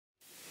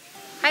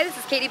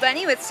this is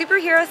Kaytibunny with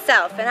Superhero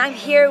Self, and I'm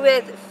here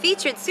with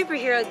featured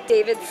superhero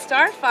David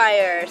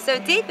Starfire. So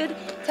David,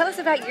 tell us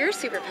about your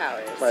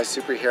superpowers. My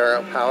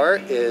superhero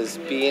power is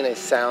being a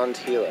sound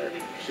healer,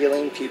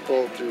 healing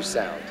people through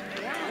sound.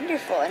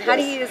 Wonderful. And how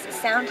do you use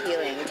sound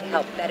healing to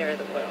help better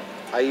the world?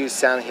 I use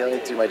sound healing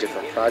through my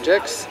different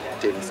projects,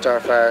 David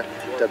Starfire,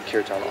 Dub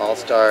Kirtan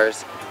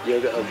All-Stars,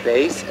 Yoga of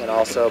Bass, and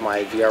also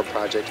my VR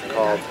project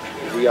called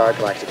VR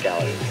Galactic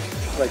Gallery.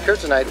 My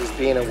kryptonite is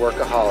being a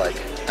workaholic.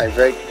 I'm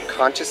very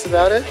conscious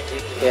about it,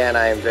 and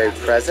I am very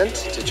present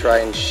to try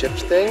and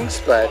shift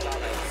things, but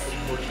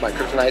my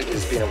kryptonite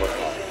is being a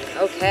workaholic.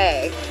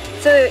 Okay,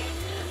 so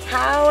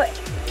how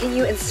can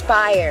you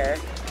inspire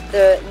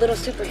the little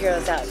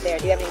superheroes out there?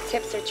 Do you have any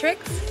tips or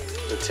tricks?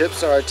 The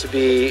tips are to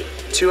be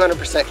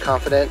 200%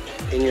 confident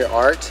in your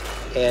art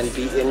and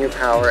be in your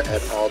power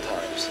at all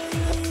times.